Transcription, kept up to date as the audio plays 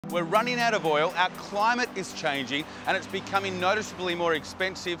We're running out of oil, our climate is changing, and it's becoming noticeably more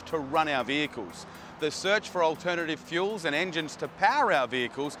expensive to run our vehicles. The search for alternative fuels and engines to power our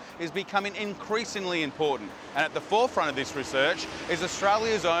vehicles is becoming increasingly important. And at the forefront of this research is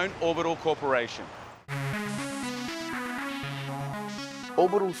Australia's own Orbital Corporation.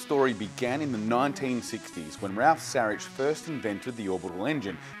 Orbital's story began in the 1960s when Ralph Sarich first invented the Orbital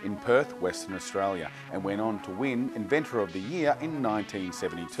engine in Perth, Western Australia, and went on to win Inventor of the Year in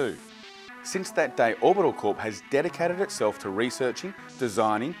 1972. Since that day, Orbital Corp has dedicated itself to researching,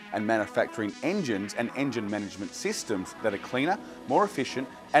 designing and manufacturing engines and engine management systems that are cleaner, more efficient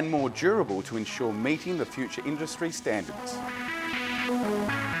and more durable to ensure meeting the future industry standards.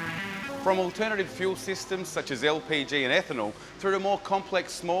 From alternative fuel systems such as LPG and ethanol through to more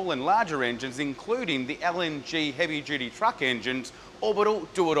complex small and larger engines including the LNG heavy-duty truck engines, Orbital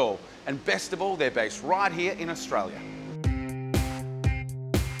do it all. And best of all, they're based right here in Australia.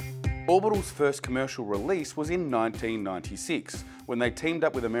 Orbital's first commercial release was in 1996 when they teamed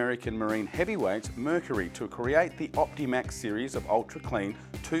up with American marine heavyweights Mercury to create the Optimax series of ultra-clean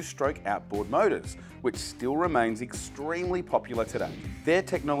two-stroke outboard motors, which still remains extremely popular today. Their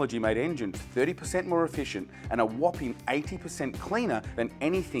technology made engines 30% more efficient and a whopping 80% cleaner than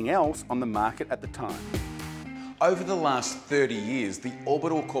anything else on the market at the time. Over the last 30 years, the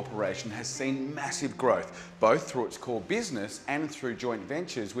Orbital Corporation has seen massive growth, both through its core business and through joint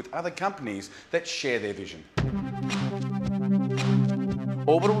ventures with other companies that share their vision.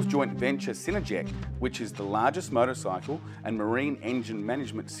 Orbital's joint venture Synergec, which is the largest motorcycle and marine engine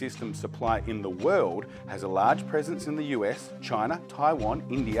management system supplier in the world, has a large presence in the US, China, Taiwan,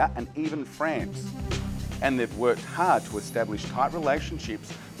 India and even France. And they've worked hard to establish tight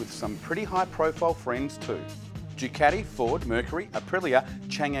relationships with some pretty high-profile friends too. Ducati, Ford, Mercury, Aprilia,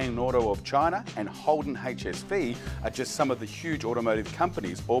 Chang'an Auto of China and Holden HSV are just some of the huge automotive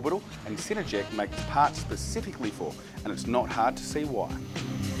companies Orbital and Synergec make parts specifically for, and it's not hard to see why.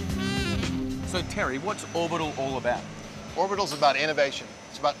 So Terry, what's Orbital all about? Orbital's about innovation.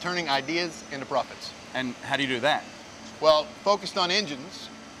 It's about turning ideas into profits. And how do you do that? Well, focused on engines,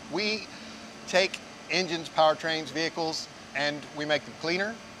 we take engines, powertrains, vehicles, and we make them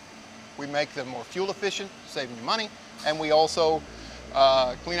cleaner. We make them more fuel efficient, saving you money, and we also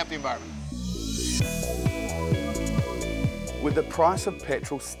clean up the environment. With the price of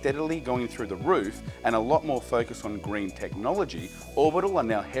petrol steadily going through the roof and a lot more focus on green technology, Orbital are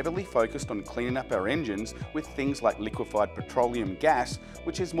now heavily focused on cleaning up our engines with things like liquefied petroleum gas,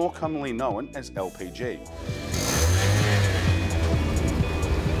 which is more commonly known as LPG.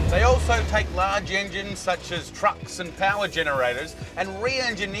 They also take large engines such as trucks and power generators and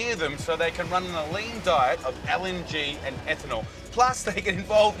re-engineer them so they can run on a lean diet of LNG and ethanol. Plus they get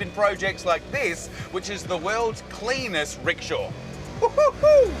involved in projects like this, which is the world's cleanest rickshaw.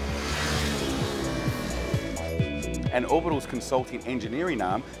 Woo-hoo-hoo! And Orbital's consulting engineering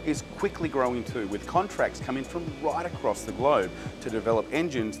arm is quickly growing too, with contracts coming from right across the globe to develop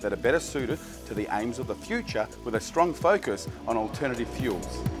engines that are better suited to the aims of the future with a strong focus on alternative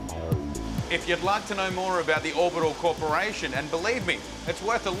fuels. If you'd like to know more about the Orbital Corporation, and believe me, it's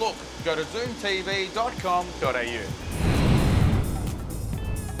worth a look, go to zoomtv.com.au.